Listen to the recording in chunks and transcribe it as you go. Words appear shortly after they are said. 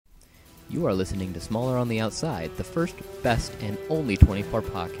You are listening to Smaller on the Outside, the first, best, and only 24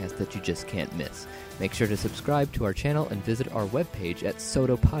 podcast that you just can't miss. Make sure to subscribe to our channel and visit our webpage at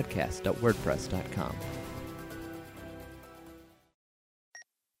sotopodcast.wordpress.com.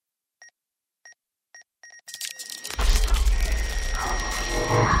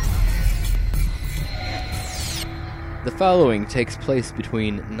 The following takes place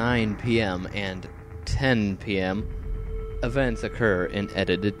between 9 p.m. and 10 p.m. Events occur in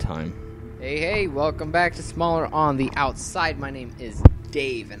edited time. Hey, welcome back to Smaller on the Outside. My name is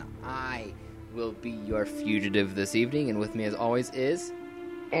Dave, and I will be your fugitive this evening. And with me, as always, is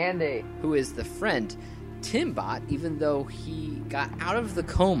Andy, who is the friend Timbot. Even though he got out of the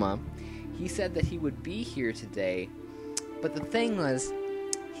coma, he said that he would be here today. But the thing was,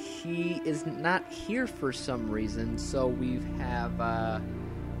 he is not here for some reason, so we have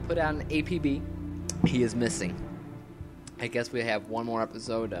put out an APB. He is missing. I guess we have one more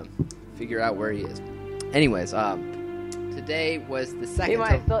episode to figure out where he is. Anyways, today was the second...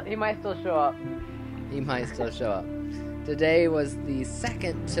 He might still show up. He might still show up. Today was the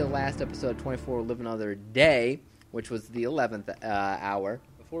second to last episode, 24 Live Another Day, which was the 11th hour.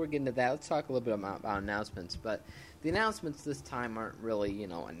 Before we get into that, let's talk a little bit about announcements. But the announcements this time aren't really,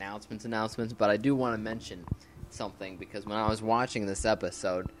 announcements, but I do want to mention something, because when I was watching this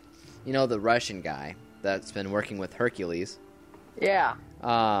episode, the Russian guy that's been working with Hercules. Yeah.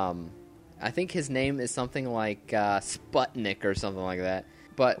 I think his name is something like Sputnik or something like that.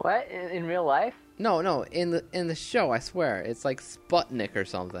 But what? In real life? No, in the show, I swear. It's like Sputnik or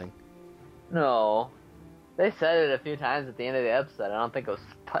something. No. They said it a few times at the end of the episode. I don't think it was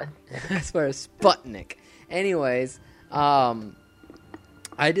Sputnik. I swear it's Sputnik. Anyways, I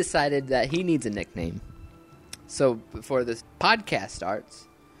decided that he needs a nickname. So before this podcast starts,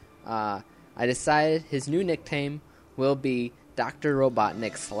 I decided his new nickname will be Dr.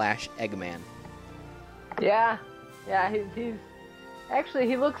 Robotnik / Eggman. Yeah, he's actually,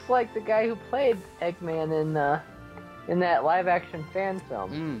 he looks like the guy who played Eggman in that live-action fan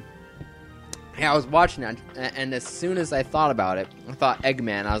film. Yeah, I was watching that, and as soon as I thought about it, I thought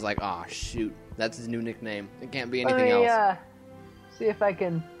Eggman. I was like, oh, shoot, that's his new nickname. It can't be anything else. See if I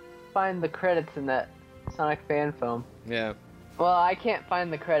can find the credits in that Sonic fan film. Yeah. Well, I can't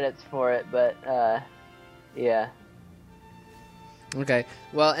find the credits for it, but, yeah. Okay,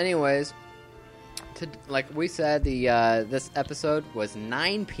 well, anyways, like we said, this episode was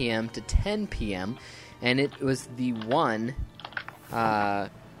 9 p.m. to 10 p.m., and it was the one, the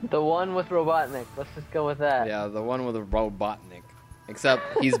one with Robotnik. Let's just go with that. Yeah, the one with Robotnik. Except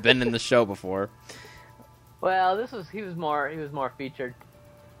he's been in the show before. Well, he was more featured.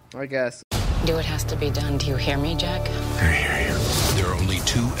 I guess. Do what has to be done. Do you hear me, Jack? I hear you. There are only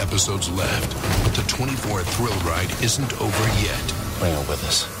 2 episodes left, but the 24th thrill ride isn't over yet. Bring her with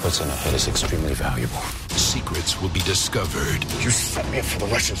us. What's in ahead is extremely valuable. Secrets will be discovered. You set me up for the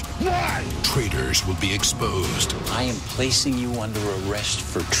Russians. Why? Traitors will be exposed. I am placing you under arrest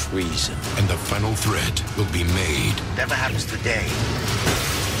for treason. And the final threat will be made. Whatever happens today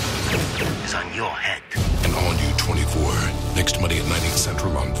is on your head. An all-new 24, next Monday at 9, 8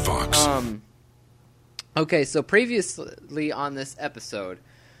 Central on Fox. Okay, so previously on this episode,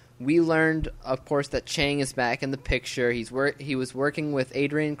 we learned, of course, that Chang is back in the picture. He was working with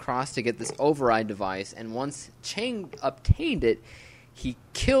Adrian Cross to get this override device, and once Chang obtained it, he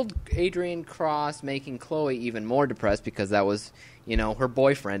killed Adrian Cross, making Chloe even more depressed because that was, her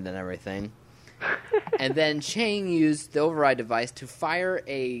boyfriend and everything. And then Chang used the override device to fire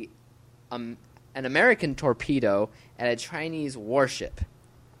an American torpedo at a Chinese warship.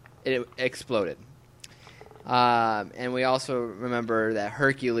 It exploded. And we also remember that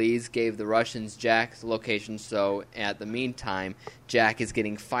Hercules gave the Russians Jack's location, so at the meantime, Jack is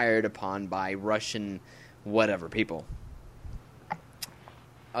getting fired upon by Russian whatever people.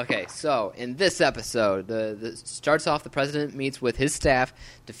 Okay, so in this episode, the starts off, the president meets with his staff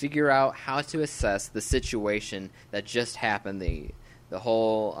to figure out how to assess the situation that just happened, the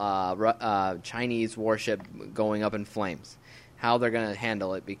whole Chinese warship going up in flames, how they're going to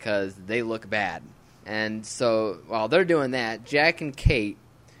handle it because they look bad. And so, while they're doing that, Jack and Kate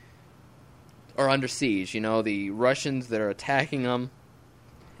are under siege. The Russians that are attacking them.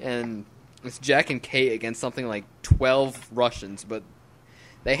 And it's Jack and Kate against something like 12 Russians. But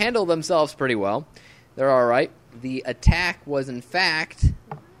they handle themselves pretty well. They're alright. The attack was, in fact,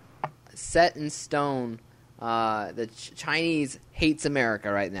 set in stone. The Chinese hates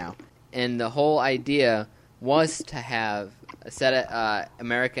America right now. And the whole idea was to have set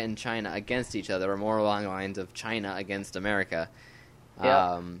America and China against each other, or more along the lines of China against America.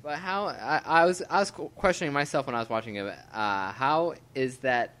 Yeah. But how I was questioning myself when I was watching it. How is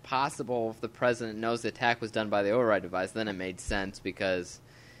that possible if the president knows the attack was done by the override device? Then it made sense because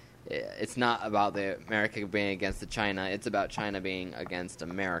it's not about the America being against the China. It's about China being against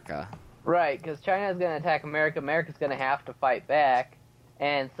America. Right, because China is going to attack America. America's going to have to fight back,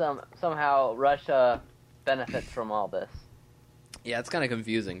 and somehow Russia benefits from all this. Yeah, it's kind of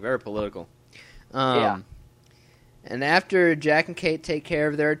confusing. Very political. Yeah. And after Jack and Kate take care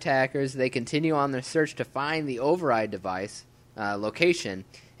of their attackers, they continue on their search to find the override device location,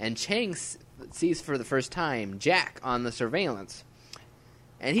 and Chang sees for the first time Jack on the surveillance.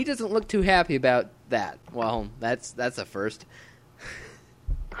 And he doesn't look too happy about that. Well, that's a first.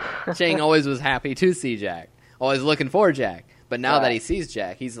 Chang always was happy to see Jack. Always looking for Jack. But now that he sees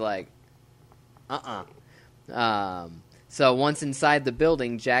Jack, he's like, So once inside the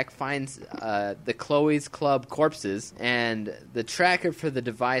building, Jack finds the Chloe's Club corpses, and the tracker for the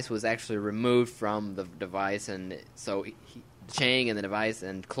device was actually removed from the device, and so Chang and the device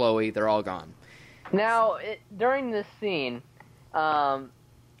and Chloe, they're all gone. Now, during this scene,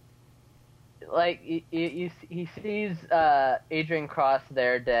 he sees Adrian Cross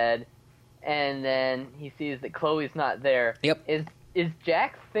there dead, and then he sees that Chloe's not there. Yep. Is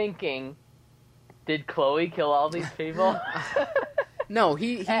Jack thinking, did Chloe kill all these people? No,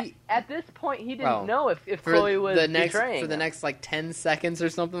 he at this point he didn't know if Chloe was betraying for the next like 10 seconds or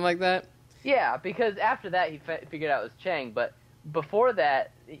something like that. Yeah, because after that he figured out it was Chang, but before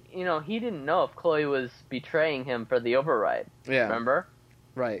that, he didn't know if Chloe was betraying him for the override. Yeah. Remember?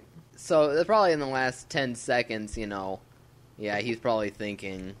 Right. So probably in the last 10 seconds, he's probably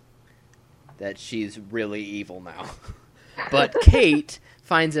thinking that she's really evil now. But Kate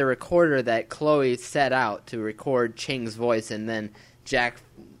finds a recorder that Chloe set out to record Chang's voice, and then Jack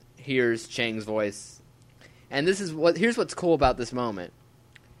hears Chang's voice. And here's what's cool about this moment.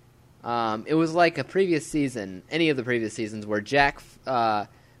 It was like a previous season, any of the previous seasons, where Jack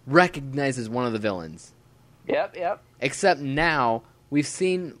recognizes one of the villains. Yep. Except now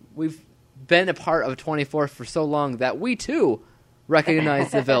we've been a part of 24 for so long that we too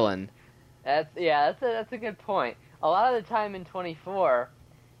recognize the villain. That's a good point. A lot of the time in 24,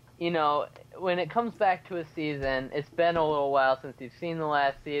 when it comes back to a season, it's been a little while since you've seen the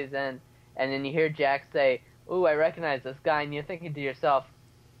last season, and then you hear Jack say, "Ooh, I recognize this guy," and you're thinking to yourself,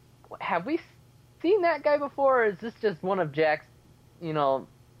 have we seen that guy before, or is this just one of Jack's,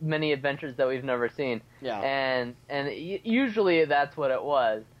 many adventures that we've never seen? Yeah. And usually that's what it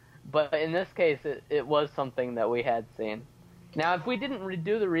was. But in this case, it was something that we had seen. Now, if we didn't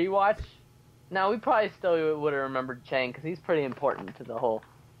do the rewatch, we probably still would have remembered Chang, because he's pretty important to the whole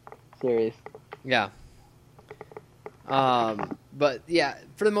series. Yeah. But, yeah,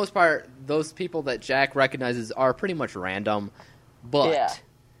 for the most part, those people that Jack recognizes are pretty much random. But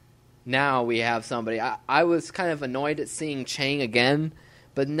now we have somebody. I was kind of annoyed at seeing Chang again,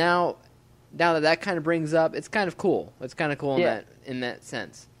 but now that kind of brings up, it's kind of cool. It's kind of cool in that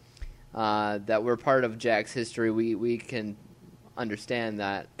sense. That we're part of Jack's history. We can understand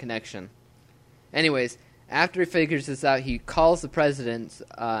that connection. Anyways, after he figures this out, he calls the president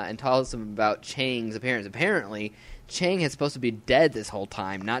and tells him about Chang's appearance. Apparently, Chang is supposed to be dead this whole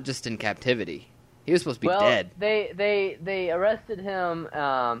time, not just in captivity. He was supposed to be dead. They arrested him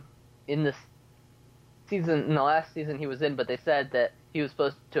in the last season he was in, but they said that he was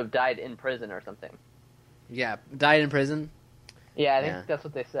supposed to have died in prison or something. Yeah, died in prison? Yeah, I think that's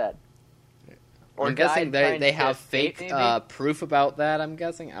what they said. Or I'm guessing they have fake maybe? proof about that, I'm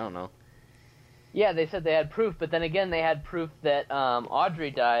guessing? I don't know. Yeah, they said they had proof, but then again, they had proof that Audrey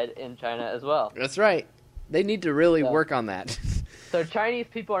died in China as well. That's right. They need to really work on that. So Chinese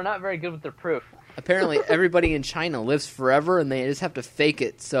people are not very good with their proof. Apparently, everybody in China lives forever, and they just have to fake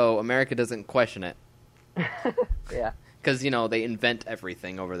it so America doesn't question it. Yeah. Because, they invent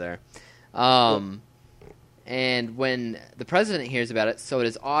everything over there. And when the president hears about it, so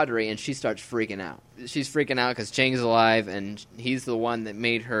does Audrey, and she starts freaking out. She's freaking out because Chang's alive, and he's the one that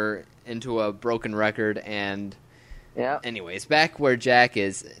made her into a broken record. And anyways, back where Jack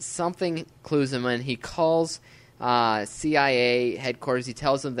is, something clues him in. He calls CIA headquarters. He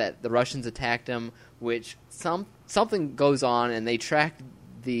tells them that the Russians attacked him, which something goes on, and they track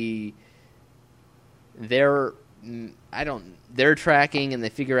their tracking, and they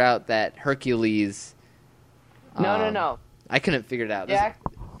figure out that Hercules. No. I couldn't figure it out. Jack,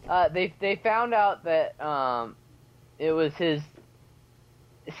 they found out that it was his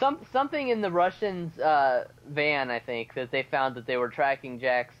something in the Russians' van. I think that they found that they were tracking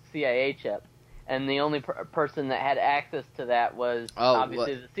Jack's CIA chip, and the only person that had access to that was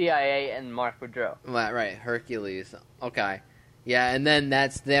obviously the CIA and Mark Boudreaux. Right, Hercules. Okay. Yeah, and then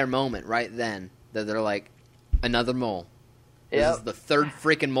that's their moment right then that they're like, another mole. This is the third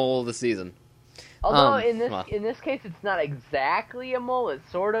freaking mole of the season. Although in this case, it's not exactly a mole. It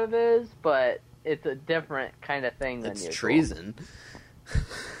sort of is, but it's a different kind of thing than usual. It's treason.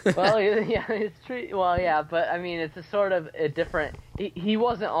 Well, yeah, it's true. Well, yeah, but I mean, it's a sort of a different. He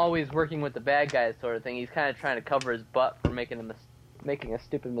wasn't always working with the bad guys, sort of thing. He's kind of trying to cover his butt for making a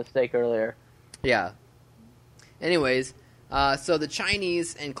stupid mistake earlier. Yeah. Anyways, so the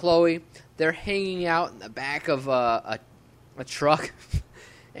Chinese and Chloe, they're hanging out in the back of a truck,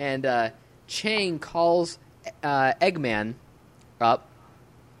 and Chang calls Eggman up.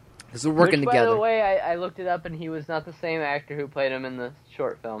 Because we're working together. By the way, I looked it up, and he was not the same actor who played him in the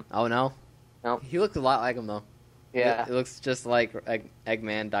short film. Oh, no? No. He looked a lot like him, though. Yeah. It looks just like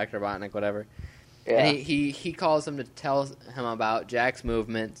Eggman, Dr. Robotnik, whatever. Yeah. And he calls him to tell him about Jack's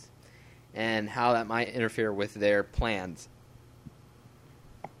movements and how that might interfere with their plans.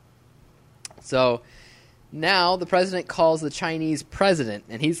 So, now the president calls the Chinese president,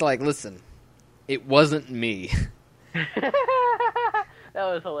 and he's like, listen, it wasn't me. That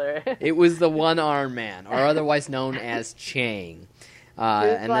was hilarious. It was the one-armed man, or otherwise known as Chang.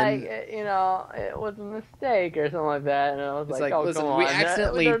 It's like, it was a mistake or something like that. And I was like, oh, listen, come we on.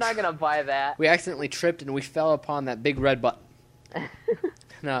 accidentally They're not going to buy that. We accidentally tripped and we fell upon that big red button.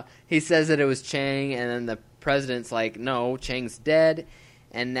 No, he says that it was Chang, and then the president's like, no, Chang's dead.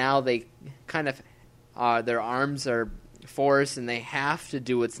 And now they kind of, their arms are forced and they have to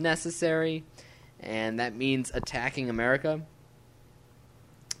do what's necessary. And that means attacking America.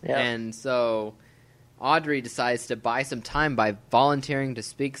 Yep. And so Audrey decides to buy some time by volunteering to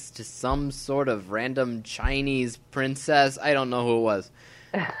speak to some sort of random Chinese princess. I don't know who it was.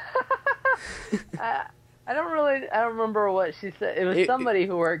 I don't remember what she said. It was somebody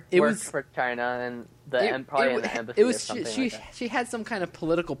who worked for China and probably in the embassy. It was or something like that. She had some kind of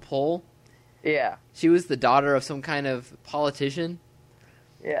political pull. Yeah. She was the daughter of some kind of politician.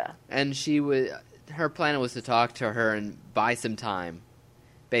 Yeah. And her plan was to talk to her and buy some time,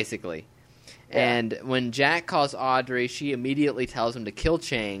 basically. Yeah. And when Jack calls Audrey, she immediately tells him to kill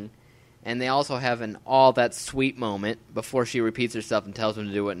Chang, and they also have an all that sweet moment before she repeats herself and tells him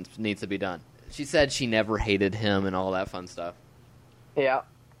to do what needs to be done. She said she never hated him and all that fun stuff. Yeah.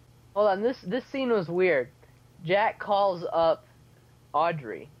 Hold on, this scene was weird. Jack calls up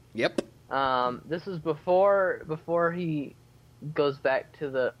Audrey. Yep. This is before he goes back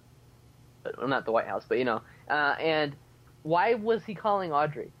to not the White House, but and why was he calling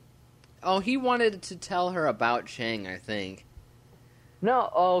Audrey? Oh, he wanted to tell her about Chang, I think.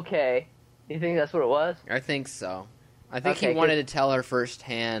 No, okay. You think that's what it was? I think so. I think he wanted to tell her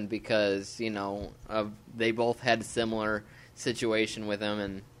firsthand because, they both had a similar situation with him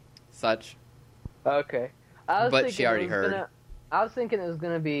and such. Okay. But she already heard. I was thinking it was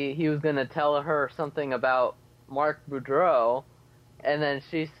going to be, he was going to tell her something about Mark Boudreau, and then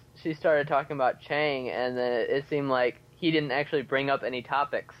she started talking about Chang, and then it seemed like he didn't actually bring up any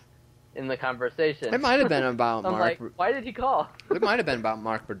topics in the conversation. It might have been about Mark. Like, why did he call? It might have been about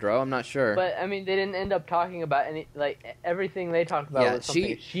Mark Boudreau. I'm not sure. But I mean, they didn't end up talking about everything they talked about was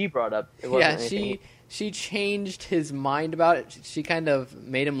something she brought up. It wasn't anything. She changed his mind about it. She kind of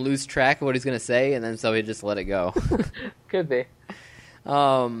made him lose track of what he's going to say, and then so he just let it go. Could be.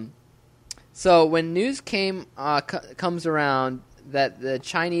 So when news comes around that the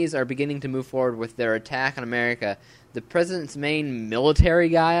Chinese are beginning to move forward with their attack on America, the president's main military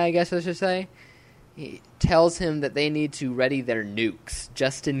guy, I guess I should say, he tells him that they need to ready their nukes,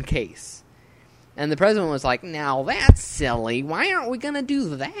 just in case. And the president was like, now that's silly. Why aren't we going to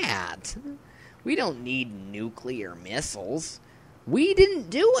do that? We don't need nuclear missiles. We didn't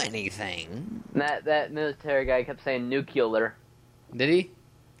do anything. That military guy kept saying nuclear. Did he?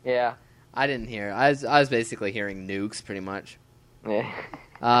 Yeah. I didn't hear. I was basically hearing nukes, pretty much. Yeah.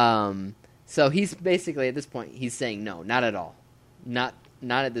 So he's basically, at this point, he's saying no, not at all. Not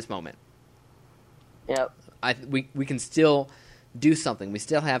at this moment. Yep. We can still do something. We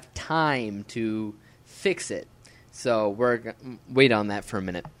still have time to fix it. So we're wait on that for a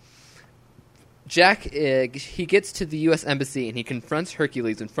minute. Jack, he gets to the U.S. Embassy and he confronts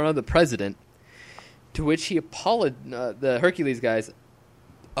Hercules in front of the president, to which the Hercules guys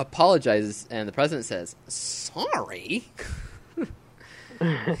apologizes, and the president says, sorry?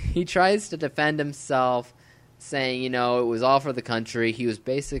 He tries to defend himself, saying, it was all for the country. He was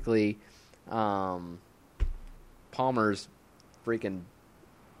basically Palmer's freaking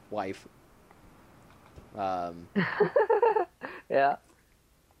wife. Yeah.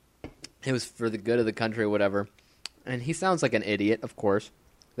 It was for the good of the country or whatever. And he sounds like an idiot, of course.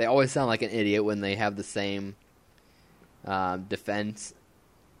 They always sound like an idiot when they have the same defense.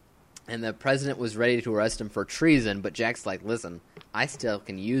 And the president was ready to arrest him for treason, but Jack's like, listen, I still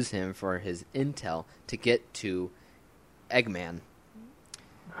can use him for his intel to get to Eggman.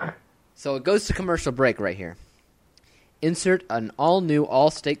 So it goes to commercial break right here. Insert an all-new,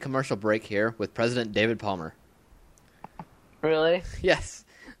 all-state commercial break here with President David Palmer. Really? Yes,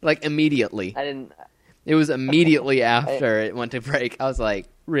 like immediately. I didn't. It was immediately after it went to break. I was like,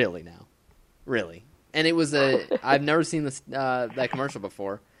 really now? Really? And it was I've never seen this that commercial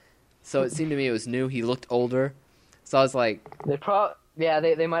before. So it seemed to me it was new. He looked older. So I was like... They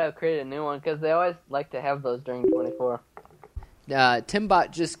might have created a new one, because they always like to have those during 24. Timbot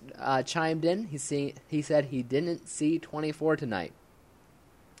just chimed in. He said he didn't see 24 tonight.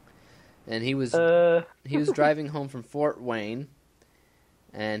 And he was driving home from Fort Wayne,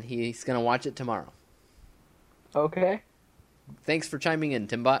 and he's going to watch it tomorrow. Okay. Thanks for chiming in,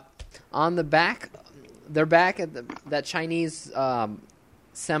 Timbot. On the back, they're back at that Chinese...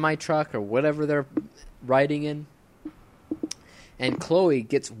 semi-truck or whatever they're riding in, and Chloe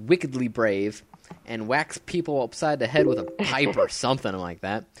gets wickedly brave and whacks people upside the head with a pipe or something like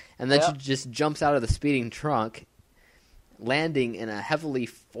that, and then she just jumps out of the speeding truck, landing in a heavily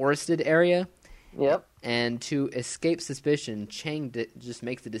forested area. Yep. And to escape suspicion, Chang just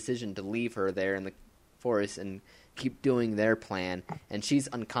makes the decision to leave her there in the forest and keep doing their plan, and she's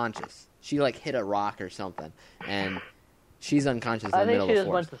unconscious. She hit a rock or something, and she's unconscious in the middle of the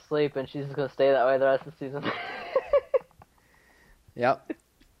forest. I think she just went to sleep, and she's just going to stay that way the rest of the season. Yep.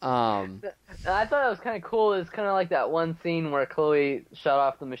 I thought it was kind of cool. It's kind of like that one scene where Chloe shot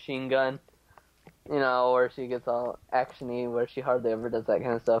off the machine gun, where she gets all action-y, where she hardly ever does that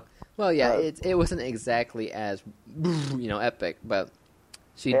kind of stuff. Well, yeah, it wasn't exactly as, epic, but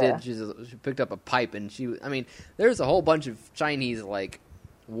she did. She picked up a pipe, and there's a whole bunch of Chinese,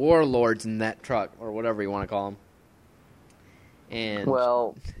 warlords in that truck, or whatever you want to call them. And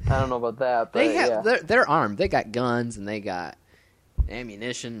well, I don't know about that, but they're armed. They got guns and they got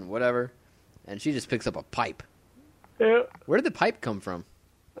ammunition, whatever. And she just picks up a pipe. Yeah. Where did the pipe come from?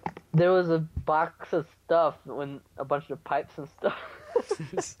 There was a box of stuff, a bunch of pipes and stuff.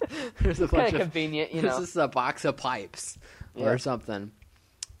 there's a bunch kind of convenient, This is a box of pipes or something.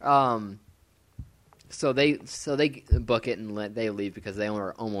 So they book it and they leave because they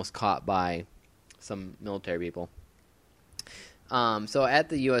were almost caught by some military people. So at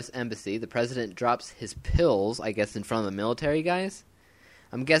the U.S. Embassy, the president drops his pills, I guess, in front of the military guys.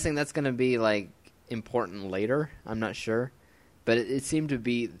 I'm guessing that's going to be, important later. I'm not sure. But it seemed to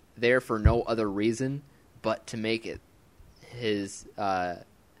be there for no other reason but to make it his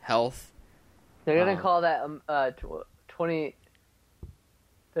health. They're going to call that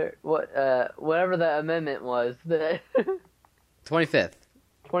whatever the amendment was. The 25th.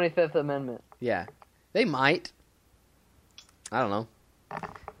 25th Amendment. Yeah. They might. I don't know.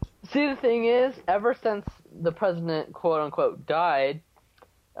 See, the thing is, ever since the president, quote-unquote, died,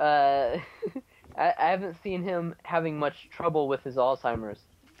 I haven't seen him having much trouble with his Alzheimer's.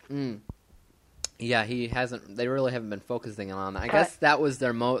 Yeah, he hasn't. They really haven't been focusing on that. I guess that was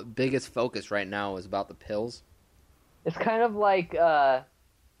their biggest focus right now was about the pills. It's kind of like, but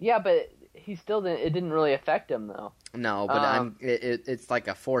he still didn't. It didn't really affect him, though. No, but it's like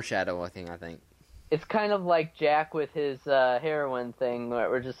a foreshadowing, I think. It's kind of like Jack with his heroin thing,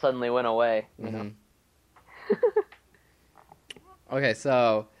 where it just suddenly went away. You know? Okay,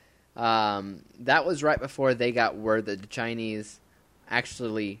 so that was right before they got word that the Chinese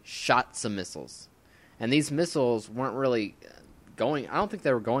actually shot some missiles. And these missiles weren't really going... I don't think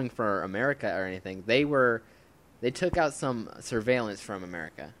they were going for America or anything. They took out some surveillance from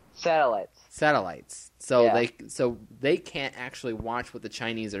America. Satellites. So they can't actually watch what the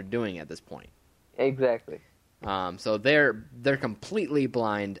Chinese are doing at this point. Exactly. So they're completely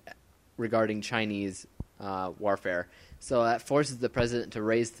blind regarding Chinese warfare. So that forces the president to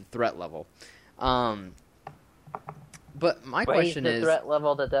raise the threat level. But my question is... Raise the threat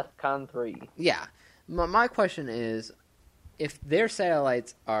level to DEFCON 3. Yeah. My question is, if their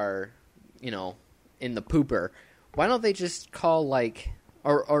satellites are, in the pooper, why don't they just call,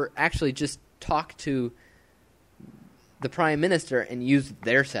 or actually just talk to the prime minister and use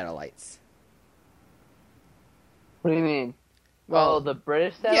their satellites? What do you mean? Well, the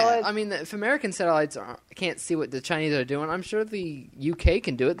British satellites? Yeah, if American satellites can't see what the Chinese are doing, I'm sure the UK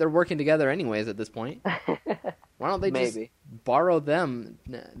can do it. They're working together anyways at this point. Why don't they just borrow their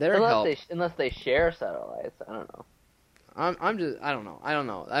help? Unless they share satellites, I don't know. I don't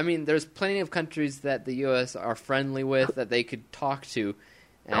know. There's plenty of countries that the U.S. are friendly with that they could talk to.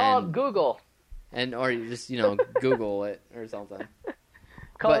 Call Google. Or you just, Google it or something.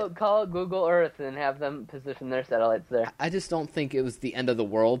 Call it Google Earth and have them position their satellites there. I just don't think it was the end of the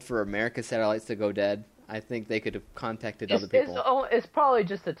world for America's satellites to go dead. I think they could have contacted other people. It's probably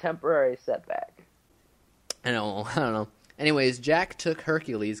just a temporary setback. I don't know. Anyways, Jack took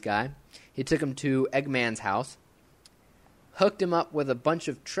Hercules guy. He took him to Eggman's house. Hooked him up with a bunch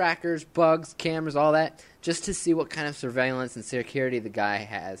of trackers, bugs, cameras, all that, just to see what kind of surveillance and security the guy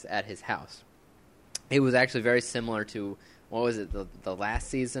has at his house. It was actually very similar to, what was it, the last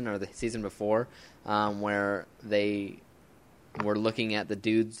season or the season before, where they were looking at the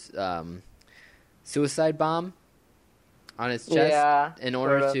dude's suicide bomb on his chest in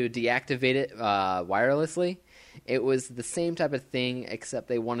order to deactivate it wirelessly. It was the same type of thing, except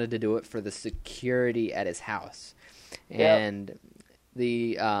they wanted to do it for the security at his house. And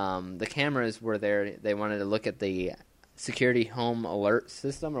the cameras were there. They wanted to look at the security home alert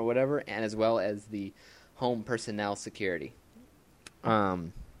system or whatever, and as well as the home personnel security.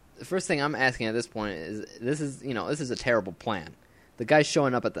 The first thing I'm asking at this point is, this is a terrible plan. The guy's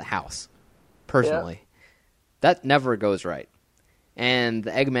showing up at the house, personally. That never goes right. And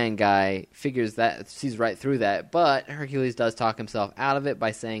the Eggman guy sees right through that, but Hercules does talk himself out of it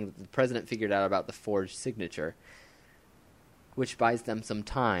by saying that the president figured out about the forged signature, which buys them some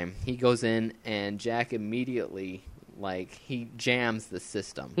time. He goes in, and Jack immediately, he jams the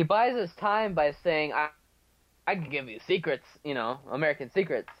system. He buys his time by saying, I can give you secrets, American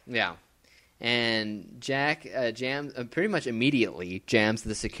secrets. Yeah. And Jack pretty much immediately jams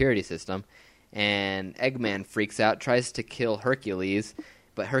the security system, and Eggman freaks out, tries to kill Hercules,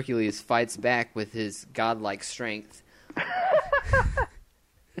 but Hercules fights back with his godlike strength.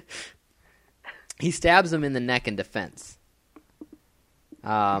 He stabs him in the neck in defense.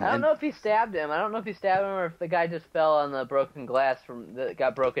 I don't know if he stabbed him. I don't know if he stabbed him or if the guy just fell on the broken glass that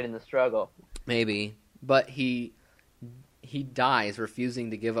got broken in the struggle. Maybe. But he dies,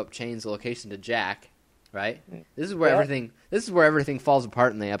 refusing to give up Chain's location to Jack, right? This is where everything falls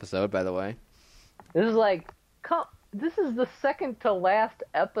apart in the episode, by the way. This is the second to last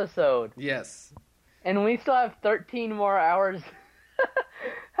episode. Yes. And we still have 13 more hours.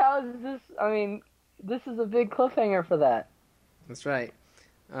 How is this? I mean, this is a big cliffhanger for that. That's right.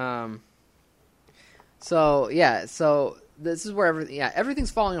 So this is where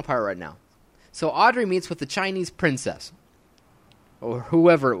everything's falling apart right now. So Audrey meets with the Chinese princess, or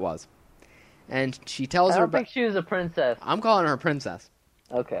whoever it was, and she tells her. I don't think she was a princess. I'm calling her princess.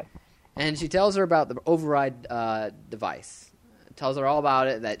 Okay. And she tells her about the override device. Tells her all about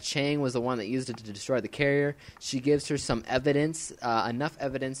it, that Chang was the one that used it to destroy the carrier. She gives her some evidence, enough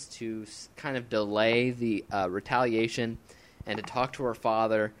evidence to kind of delay the retaliation and to talk to her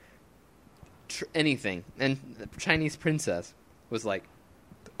father, anything. And the Chinese princess was like,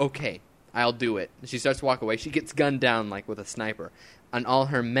 okay, I'll do it. She starts to walk away. She gets gunned down with a sniper. And all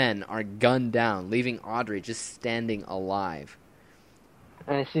her men are gunned down, leaving Audrey just standing alive.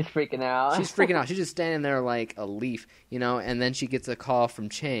 And she's freaking out. She's freaking out. She's just standing there like a leaf, and then she gets a call from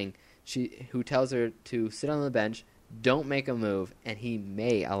Chang, who tells her to sit on the bench, don't make a move, and he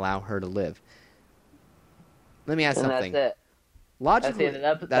may allow her to live. Let me ask something. That's it. Logically,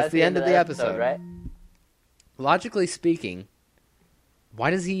 that's the end of the episode, right? Logically speaking, why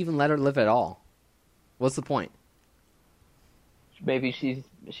does he even let her live at all? What's the point? Maybe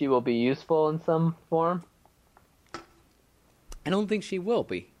she will be useful in some form. I don't think she will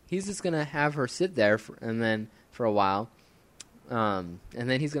be. He's just going to have her sit there for a while, and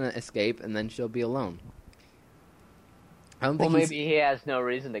then he's going to escape, and then she'll be alone. I don't think maybe he has no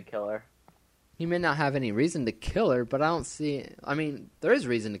reason to kill her. He may not have any reason to kill her, but I don't see... I mean, there is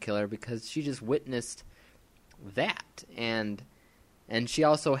reason to kill her because she just witnessed that, and she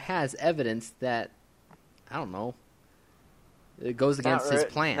also has evidence that, I don't know, it goes against his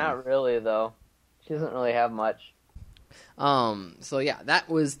plan. Not really, though. She doesn't really have much. So yeah, that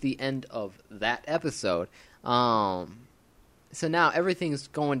was the end of that episode. So now everything's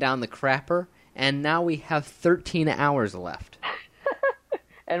going down the crapper, and now we have 13 hours left.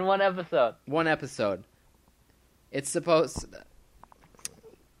 And one episode. One episode. It's supposed...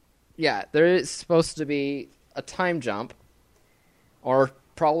 Yeah, there is supposed to be a time jump, or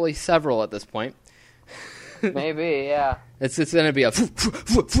probably several at this point. Maybe, yeah. It's going to be a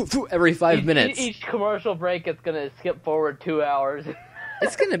every 5 minutes. Each commercial break, it's going to skip forward 2 hours.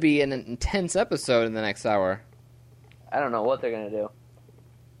 It's going to be an intense episode in the next hour. I don't know what they're going to do.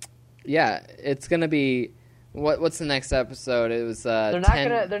 Yeah, it's going to be... What's the next episode? It was they're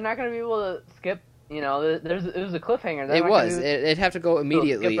not gonna be able to skip. It was a cliffhanger. It'd have to go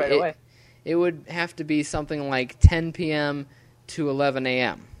immediately. Skip right away. It would have to be something like 10 p.m. to 11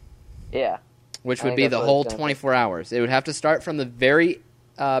 a.m. Yeah. Which would be the whole 24 hours. It would have to start from the very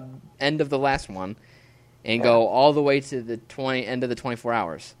end of the last one and go all the way to the end of the 24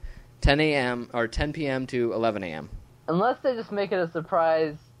 hours, 10 a.m. or 10 p.m. to 11 a.m. Unless they just make it a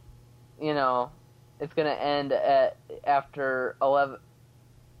surprise, it's going to end after 12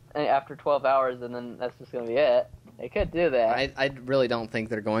 hours, and then that's just going to be it. They could do that. I really don't think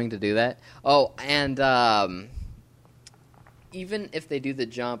they're going to do that. Oh, and even if they do the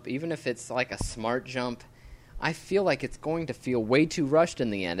jump, even if it's like a smart jump, I feel like it's going to feel way too rushed in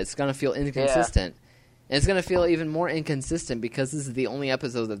the end. It's going to feel inconsistent. Yeah. And it's going to feel even more inconsistent because this is the only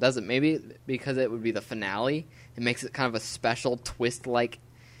episode that does it. Maybe because it would be the finale. It makes it kind of a special twist-like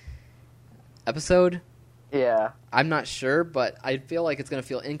episode. Yeah. I'm not sure, but I feel like it's going to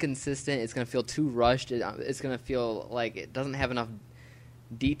feel inconsistent. It's going to feel too rushed. It's going to feel like it doesn't have enough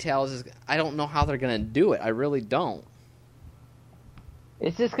details. I don't know how they're going to do it. I really don't.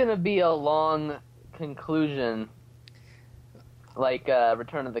 It's just going to be a long conclusion, like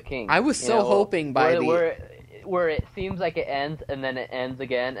Return of the King. I was hoping by where it seems like it ends, and then it ends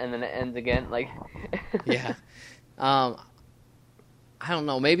again, and then it ends again. Like, yeah. I don't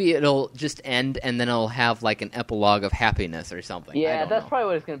know. Maybe it'll just end, and then it'll have like an epilogue of happiness or something. Yeah, that's probably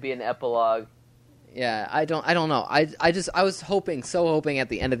what it's going to be, an epilogue. Yeah, I don't know. I was hoping at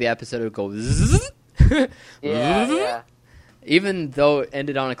the end of the episode it would go zzz. Yeah. Even though it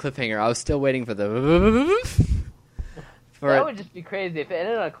ended on a cliffhanger, I was still waiting for the. That would just be crazy if it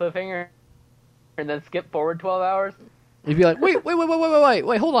ended on a cliffhanger and then skip forward 12 hours. You'd be like, wait,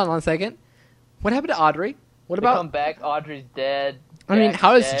 hold on a second. What happened to Audrey? What about? Come back, Audrey's dead. I mean,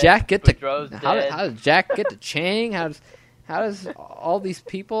 how does Jack get to? How dead. does Jack get to Chang? How does all these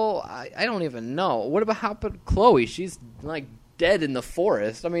people? I don't even know. What about Chloe? She's like dead in the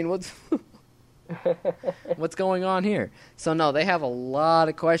forest. I mean, what's going on here? So no, they have a lot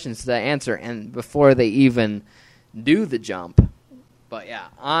of questions to answer, and before they even do the jump. But yeah,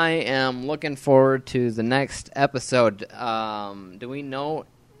 I am looking forward to the next episode. Do we know?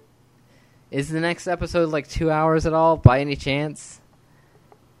 Is the next episode like 2 hours at all, by any chance?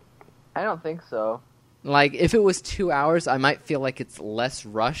 I don't think so. Like, if it was 2 hours, I might feel like it's less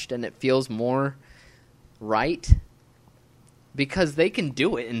rushed and it feels more right. Because they can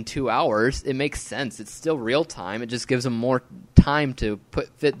do it in 2 hours. It makes sense. It's still real time. It just gives them more time to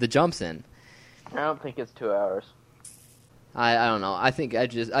fit the jumps in. I don't think it's 2 hours. I don't know. I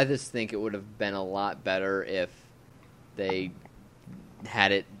just think it would have been a lot better if they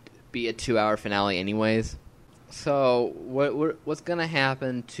had it be a 2 hour finale anyways. So what's gonna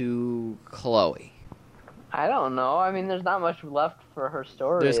happen to Chloe? I don't know. I mean, there's not much left for her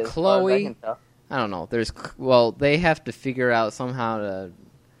story. There's Chloe. I can tell. I don't know. They have to figure out somehow to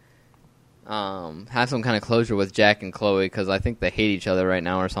have some kind of closure with Jack and Chloe because I think they hate each other right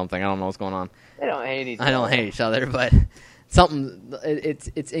now or something. I don't know what's going on. They don't hate each other. I don't hate each other, but something.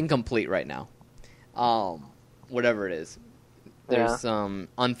 It's incomplete right now. Whatever it is, there's some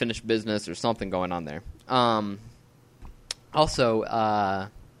unfinished business or something going on there. Also, I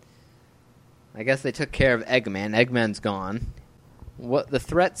guess they took care of Eggman. Eggman's gone. The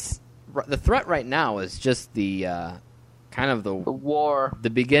threat right now is just the kind of the war, the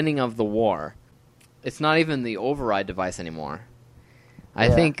beginning of the war. It's not even the override device anymore. I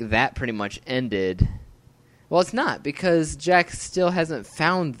think that pretty much ended. Well, it's not because Jack still hasn't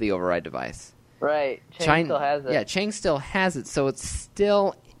found the override device. Right, Chang still has it. Yeah, Chang still has it, so it's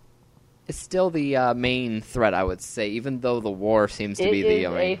still the main threat, I would say, even though the war seems to be the... It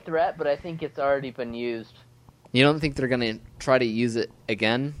is a threat, but I think it's already been used. You don't think they're going to try to use it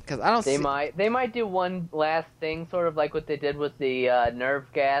again? Because I don't. They might do one last thing, sort of like what they did with the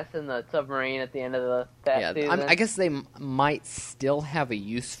nerve gas in the submarine at the end of that season. I guess they might still have a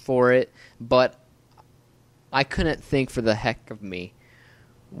use for it, but I couldn't think for the heck of me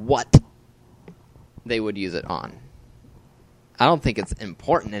what they would use it on. I don't think it's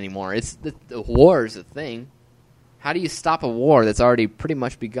important anymore. It's the war is a thing. How do you stop a war that's already pretty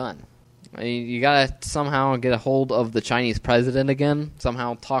much begun? I mean, you gotta somehow get a hold of the Chinese president again.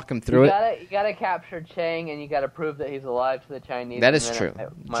 Somehow talk him through it. You gotta capture Chang, and you gotta prove that he's alive to the Chinese. That is true.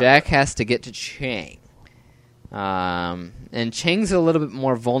 Jack has to get to Chang, and Chang's a little bit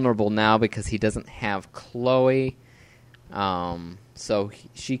more vulnerable now because he doesn't have Chloe, so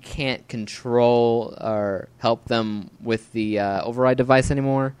she can't control or help them with the override device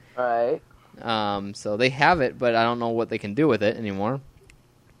anymore. Right. So they have it, but I don't know what they can do with it anymore.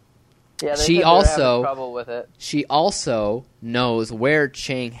 Yeah, they having trouble with it. She also knows where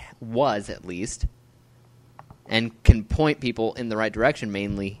Chang was, at least, and can point people in the right direction,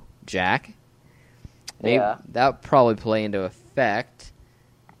 mainly Jack. Maybe that would probably play into effect.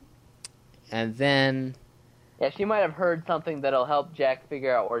 And then... Yeah, she might have heard something that'll help Jack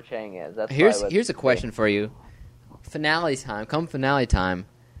figure out where Chang is. That's Here's a question for you. Finale time. Come finale time.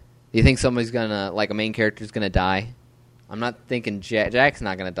 Do you think somebody's gonna, like a main character's gonna die? I'm not thinking Jack's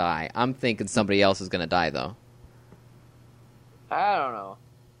not gonna die. I'm thinking somebody else is gonna die though. I don't know.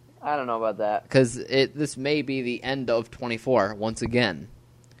 I don't know about that. Because this may be the end of 24 once again.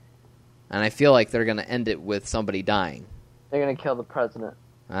 And I feel like they're going to end it with somebody dying. They're going to kill the president.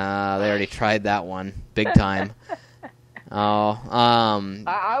 They already tried that one. Big time.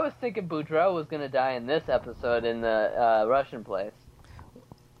 I was thinking Boudreaux was going to die in this episode in the Russian place.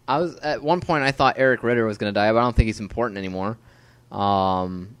 At one point I thought Eric Ritter was going to die, but I don't think he's important anymore. No,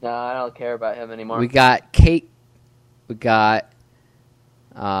 I don't care about him anymore. We got Kate. We got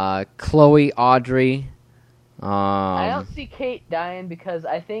Chloe, Audrey. I don't see Kate dying because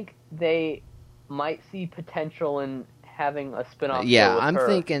I think they might see potential in having a spin-off. Yeah, with I'm her.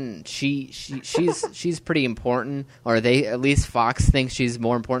 thinking she's pretty important, or at least Fox thinks she's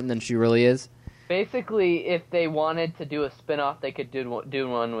more important than she really is. Basically, if they wanted to do a spin-off, they could do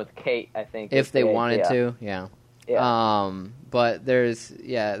one with Kate, I think. If they wanted to, yeah. But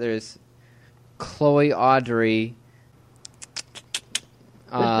there's Chloe, Audrey,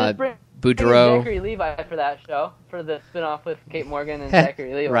 Boudreaux. Zachary Levi for that show, for the spin-off with Kate Morgan and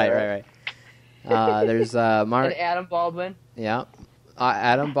Zachary Levi. Right. There's Mark. And Adam Baldwin. Yeah.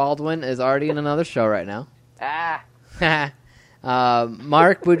 Adam Baldwin is already in another show right now.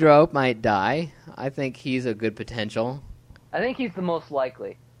 Mark Boudreaux might die. I think he's a good potential. I think he's the most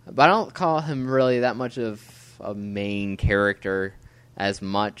likely. But I don't call him really that much of a main character as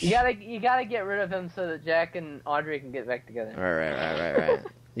much. You gotta get rid of him so that Jack and Audrey can get back together. Right.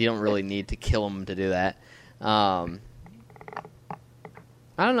 You don't really need to kill him to do that. I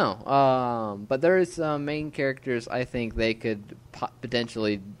don't know. But there's main characters I think they could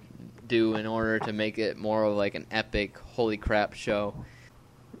potentially do in order to make it more of like an epic, holy crap show.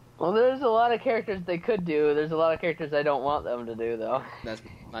 Well, there's a lot of characters they could do. There's a lot of characters I don't want them to do, though. That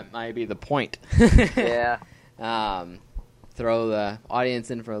might be the point. Yeah. Throw the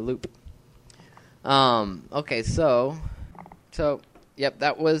audience in for a loop. Okay, so, yep,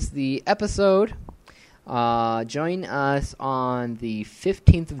 that was the episode. Join us on the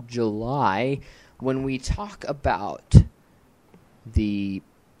 15th of July when we talk about the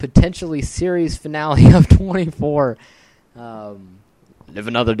potentially series finale of 24. Live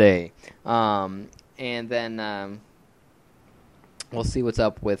Another Day. And then we'll see what's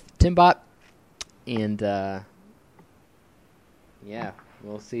up with Timbot. And, yeah,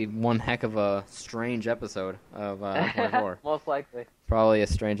 we'll see one heck of a strange episode of 24. Most likely. Probably a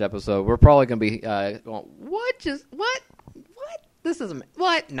strange episode. We're probably going to be going, what? This isn't...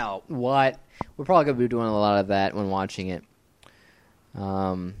 What? No. What? We're probably going to be doing a lot of that when watching it.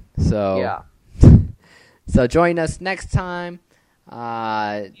 Yeah. So join us next time.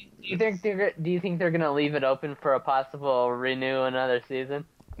 Do you think they're gonna leave it open for a possible renew another season?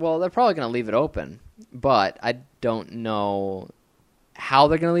 Well, they're probably gonna leave it open, but I don't know how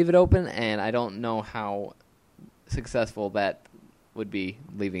they're gonna leave it open, and I don't know how successful that would be,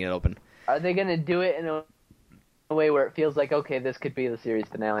 leaving it open. Are they gonna do it in a way where it feels like, okay, this could be the series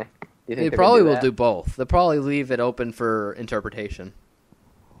finale? Do you think They probably will do both. They'll probably leave it open for interpretation.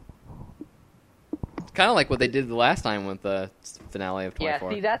 Kind of like what they did the last time with the finale of 24.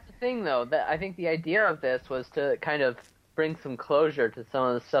 Yeah, see, that's the thing, though. That I think the idea of this was to kind of bring some closure to some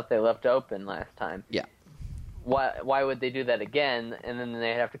of the stuff they left open last time. Yeah. Why would they do that again, and then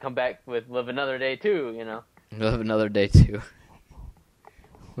they have to come back with Live Another Day 2, you know? Live Another Day 2.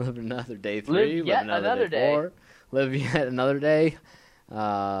 Live Another Day 3. Live yet another day. 4. Live Yet Another Day.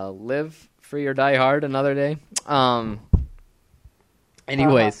 Live Free or Die Hard Another Day.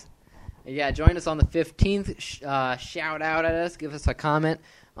 Anyways. Yeah, join us on the 15th. Shout out at us. Give us a comment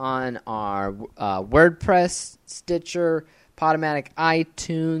on our WordPress, Stitcher, Podomatic,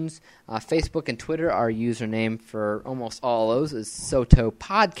 iTunes, Facebook, and Twitter. Our username for almost all those is Soto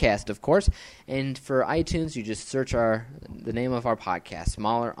Podcast, of course. And for iTunes, you just search the name of our podcast,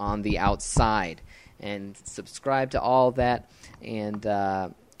 Smaller on the Outside, and subscribe to all that. And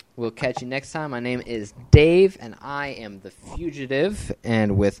we'll catch you next time. My name is Dave, and I am the Fugitive.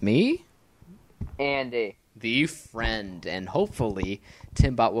 And with me... Andy. The Friend. And hopefully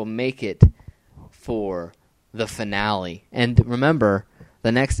Timbot will make it for the finale. And remember,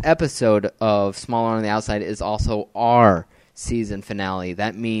 the next episode of Smaller on the Outside is also our season finale.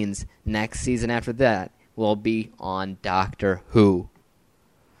 That means next season after that will be on Doctor Who.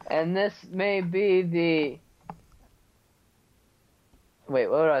 And this may be the... Wait,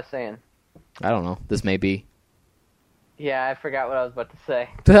 what was I saying? I don't know. This may be... Yeah, I forgot what I was about to say.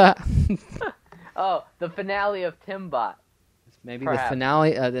 Oh, the finale of Timbot. Maybe Perhaps. the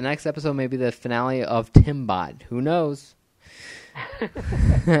finale. The next episode may be the finale of Timbot. Who knows?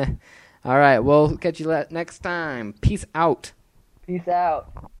 All right, we'll catch you next time. Peace out. Peace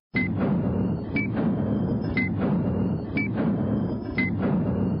out.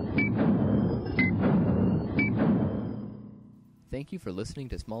 Thank you for listening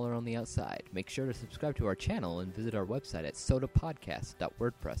to Smaller on the Outside. Make sure to subscribe to our channel and visit our website at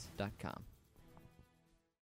sodapodcast.wordpress.com.